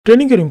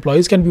Training your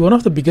employees can be one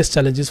of the biggest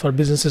challenges for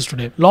businesses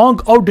today. Long,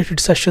 outdated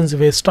sessions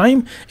waste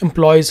time,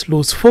 employees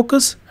lose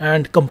focus,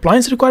 and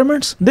compliance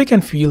requirements, they can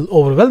feel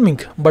overwhelming.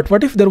 But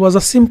what if there was a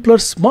simpler,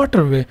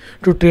 smarter way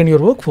to train your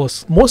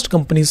workforce? Most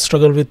companies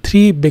struggle with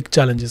three big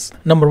challenges.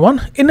 Number one,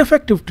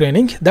 ineffective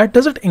training that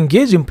doesn't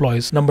engage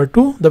employees. Number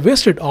two, the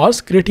wasted hours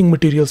creating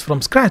materials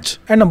from scratch.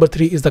 And number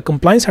three is the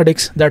compliance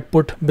headaches that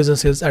put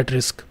businesses at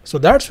risk. So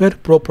that's where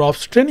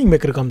ProProfs Training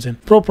Maker comes in.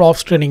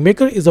 ProProfs Training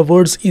Maker is the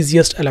world's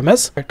easiest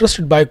LMS,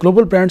 trusted by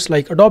global brands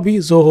like Adobe,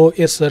 Zoho,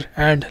 Acer,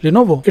 and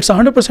Lenovo. It's a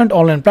 100%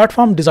 online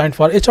platform designed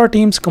for HR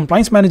teams,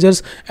 compliance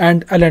managers,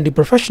 and L&D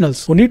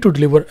professionals who need to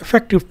deliver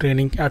effective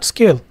training at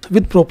scale.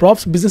 With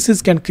ProProfs,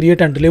 businesses can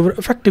create and deliver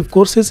effective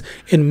courses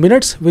in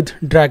minutes with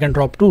drag and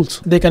drop tools.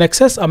 They can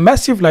access a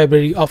massive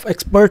library of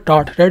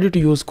expert-taught,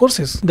 ready-to-use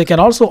courses. They can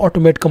also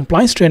automate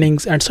compliance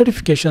trainings and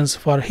certifications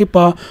for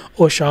HIPAA,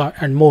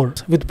 OSHA, and more.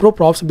 With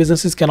ProProfs,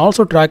 businesses can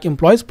also track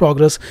employees'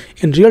 progress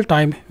in real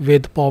time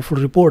with powerful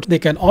reports. They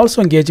can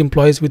also engage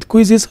employees with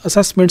quizzes,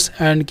 assessments,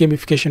 and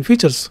gamification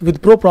features.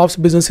 With ProProfs,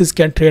 businesses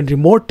can train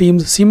remote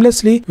teams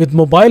seamlessly with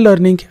mobile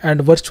learning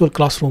and virtual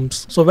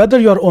classrooms. So whether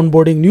you are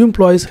onboarding new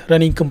employees,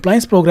 running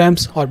compliance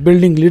programs, or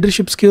building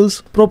leadership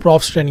skills,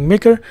 ProProfs Training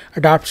Maker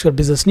adapts your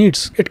business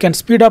needs. It can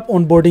speed up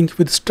onboarding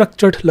with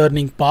structured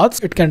learning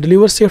paths. It can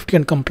deliver safety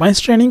and compliance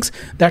trainings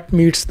that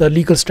meets the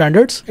legal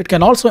standards. It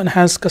can also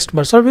enhance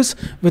customer service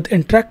with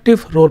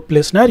interactive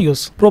role-play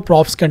scenarios.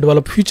 ProProfs can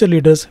develop future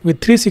leaders with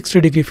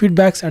 360-degree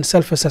feedbacks and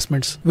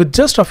self-assessments. With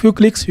just a few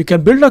clicks, you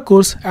can build a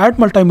course, add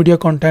multimedia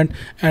content,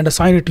 and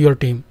assign it to your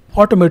team.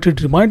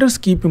 Automated reminders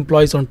keep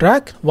employees on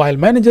track, while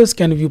managers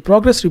can view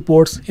progress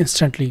reports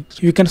instantly.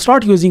 You can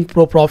start using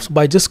ProProfs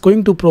by just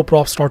going to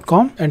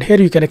proprofs.com, and here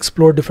you can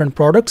explore different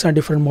products and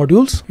different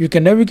modules. You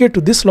can navigate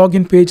to this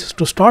login page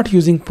to start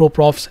using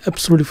ProProfs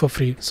absolutely for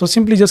free. So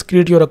simply just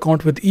create your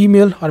account with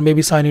email, or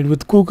maybe sign in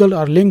with Google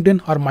or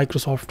LinkedIn or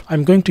Microsoft.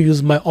 I'm going to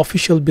use my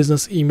official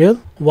business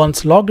email.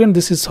 Once logged in,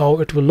 this is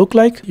how it will look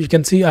like. You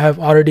can see I have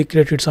already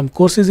created some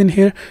courses in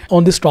here.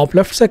 On this top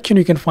left section,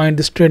 you can find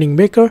this training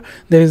maker.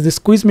 There is this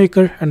quiz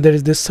maker, and there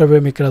is this survey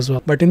maker as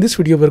well. But in this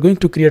video, we're going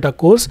to create a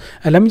course,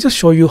 and let me just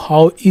show you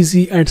how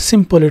easy and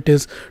simple it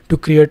is to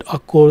create a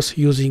course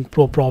using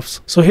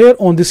ProProfs. So here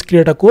on this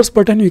create a course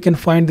button, you can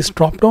find this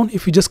drop down.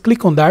 If you just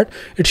click on that,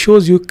 it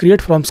shows you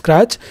create from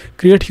scratch,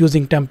 create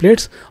using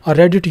templates, or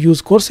ready to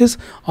use courses,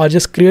 or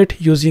just create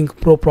using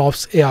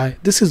ProProfs AI.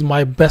 This is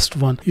my best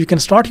one. You can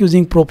start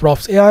using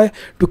ProProfs AI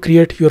to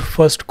create your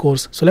first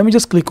course. So let me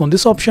just click on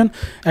this option,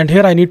 and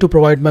here I need to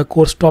provide my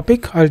course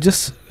topic. I'll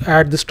just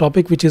add this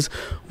topic, which is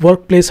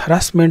workplace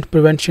harassment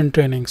prevention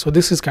training. So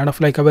this is kind of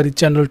like a very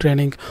general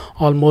training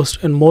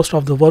almost in most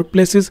of the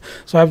workplaces.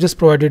 So I've just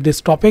provided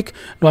this topic.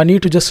 Now I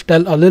need to just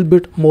tell a little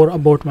bit more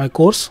about my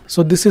course.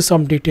 So this is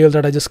some detail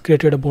that I just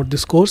created about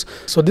this course.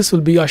 So this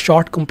will be a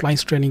short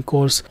compliance training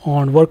course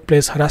on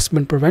workplace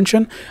harassment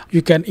prevention.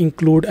 You can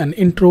include an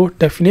intro,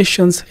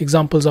 definitions,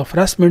 examples of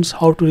harassments,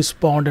 how to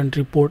respond and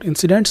report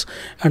incidents,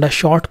 and a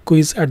short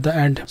quiz at the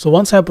end. So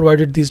once I have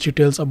provided these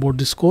details about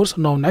this course,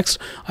 now next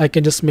I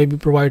can just maybe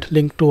provide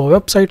link to a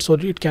website, so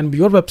it can be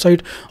your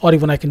website, or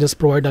even I can just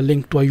provide a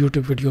link to a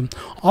YouTube video.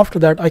 After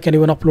that, I can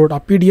even upload a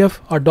PDF,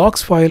 a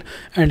docs file,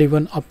 and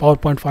even a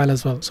PowerPoint file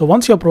as well. So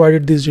once you have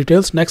provided these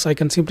details, next I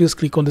can simply just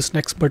click on this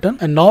next button,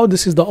 and now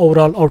this is the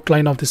overall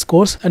outline of this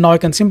course. And now I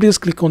can simply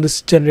just click on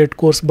this generate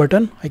course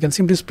button. I can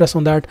simply just press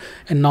on that,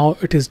 and now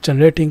it is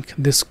generating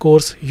this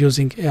course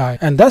using AI.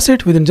 And that's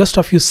it. Within just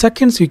a few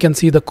seconds, you can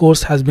see the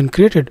course has been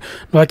created.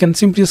 Now I can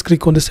simply just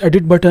click on this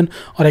edit button,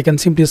 or I can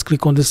simply just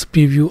click on this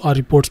preview or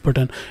reports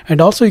button. And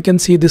also you can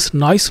see this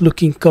nice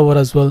looking cover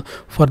as well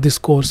for this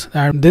course,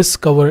 and this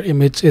cover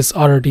image is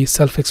already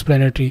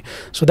self-explanatory.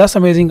 So that's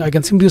amazing. I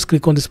can simply just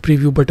click on this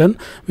preview button.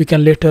 We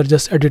can later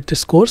just edit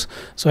this course.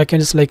 So I can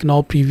just like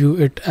now preview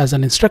it as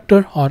an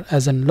instructor or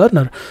as a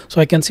learner.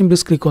 So I can simply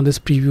just click on this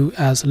preview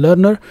as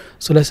learner.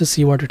 So let's just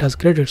see what it has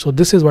created. So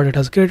this is what it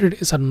has created.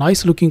 It's a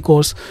nice looking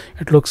course.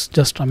 It looks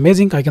just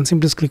amazing. I can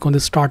simply just click on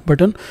this start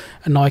button,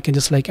 and now I can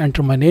just like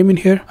enter my name in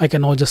here. I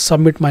can now just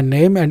submit my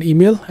name and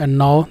email, and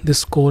now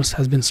this course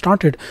has been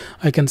started.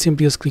 I can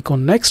simply just click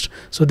on next.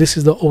 So this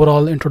is the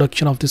overall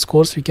introduction of this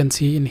course. We can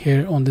see in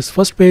here on this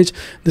first page,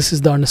 this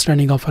is the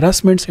understanding of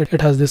harassments.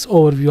 It has this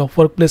overview of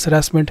workplace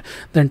harassment,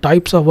 then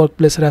types of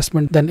workplace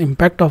harassment, then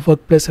impact of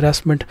workplace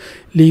harassment,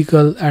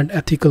 legal and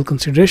ethical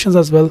considerations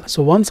as well.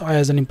 So once I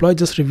as an employee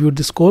just reviewed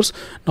this course,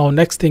 now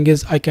next thing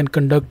is I can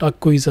conduct a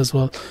quiz as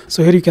well.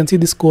 So here you can see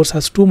this course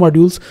has two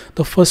modules.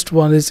 The first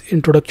one is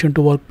introduction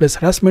to workplace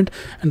harassment,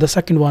 and the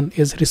second one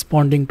is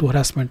responding to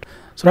harassment.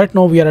 So right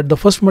now we are at the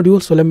first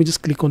module. So let me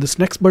just click on this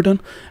next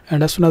button,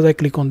 and as soon as I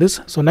click on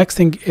this, so next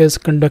thing is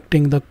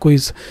conducting the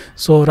quiz.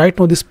 So right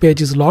now this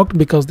page is locked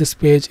because this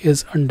page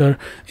is under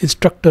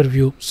instructor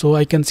view. So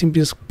I can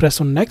simply just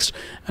press on next,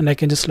 and I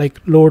can just like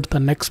load the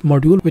next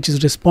module, which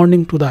is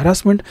responding to the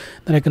harassment.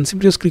 Then I can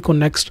simply just click on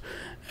next,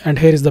 and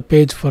here is the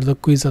page for the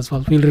quiz as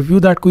well. We'll review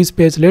that quiz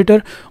page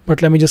later,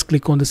 but let me just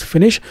click on this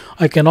finish.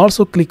 I can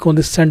also click on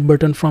this send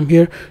button from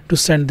here to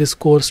send this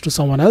course to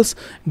someone else.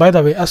 By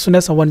the way, as soon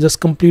as someone just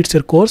completes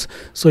your course,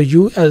 so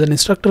you as an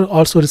instructor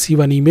also receive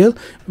an email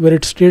where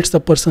it states the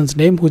person's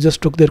name who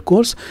just took their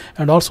course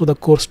and also the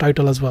course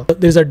title as well.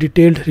 There's a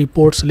detailed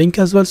reports link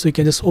as well, so you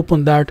can just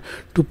open that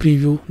to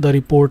preview the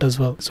report as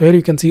well. So here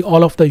you can see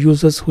all of the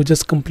users who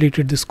just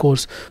completed this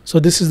course. So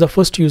this is the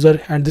first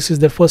user, and this is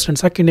their first and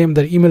second name,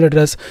 their email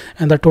address,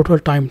 and the total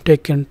time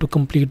taken to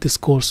complete this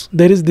course.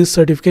 There is this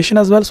certification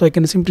as well, so I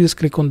can simply just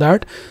click on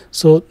that.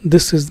 So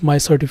this is my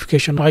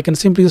certification. I can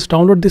simply just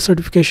download this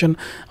certification,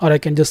 or I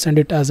can just send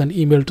it as an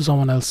email to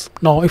someone else.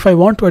 Now if I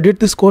want to edit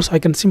this course, I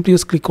can simply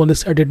just click on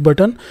this edit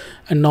button,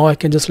 and now I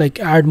can just like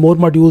add more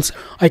modules.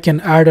 I can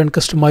add and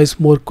customize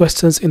more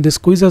questions in this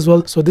quiz as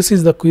well. So this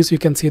is the quiz. You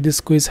can see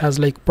this quiz has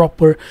like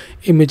proper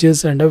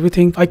images and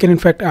everything. I can in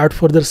fact add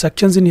further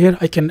sections in here.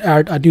 I can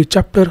add a new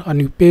chapter, a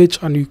new page,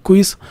 a new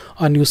quiz,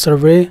 a new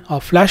survey, a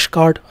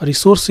flashcard,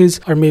 resources,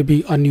 or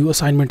maybe a new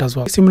assignment as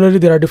well. Similarly,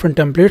 there are different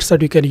templates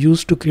that you can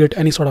use to create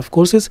any sort of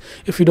courses.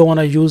 If you don't want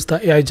to use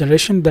the AI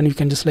generation, then you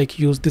can just like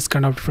use this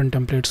kind of different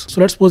templates.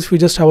 So let's suppose if we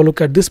just have a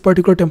look at this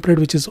particular template,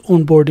 which is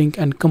onboarding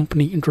and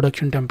company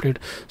introduction template.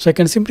 So I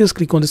can simply just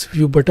click on this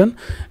view button,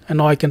 and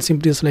now I can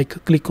simply just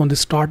like click on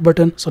this start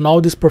button. So now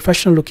this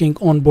professional looking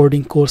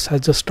onboarding course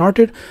has just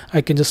started.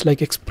 I can just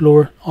like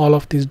explore all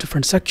of these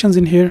different sections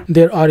in here.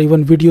 There are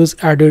even videos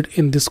added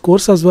in this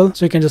course as well,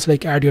 so you can just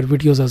like add your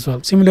videos as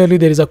well. Similarly,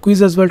 there is a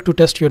quiz as well to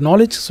test your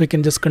knowledge, so you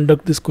can just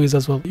conduct this quiz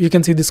as well. You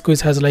can see this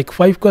quiz has like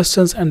 5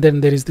 questions, and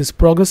then there is this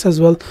progress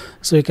as well,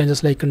 so you can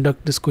just like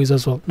conduct this quiz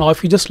as well. Now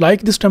if you just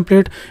like this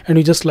template and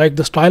you just like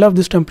the style of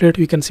this template,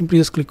 you can simply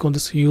just click on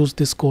this use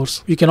this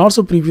course. You can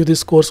also preview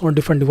this course on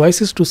different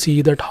devices to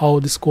see that how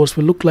this course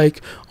will look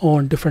like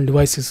on different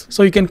devices.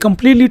 So you can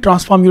completely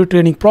transform your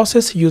training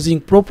process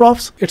using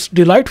ProProfs. It's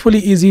delightfully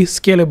easy,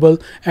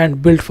 scalable,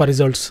 and built for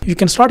results. You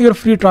can start your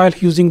free trial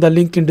using the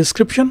link in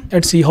description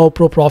and see how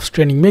ProProfs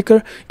Training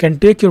Maker can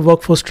take your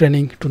workforce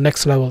training to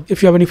next level.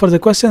 If you have any further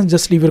questions,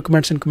 just leave your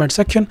comments in comment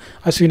section.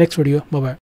 I'll see you next video. Bye bye.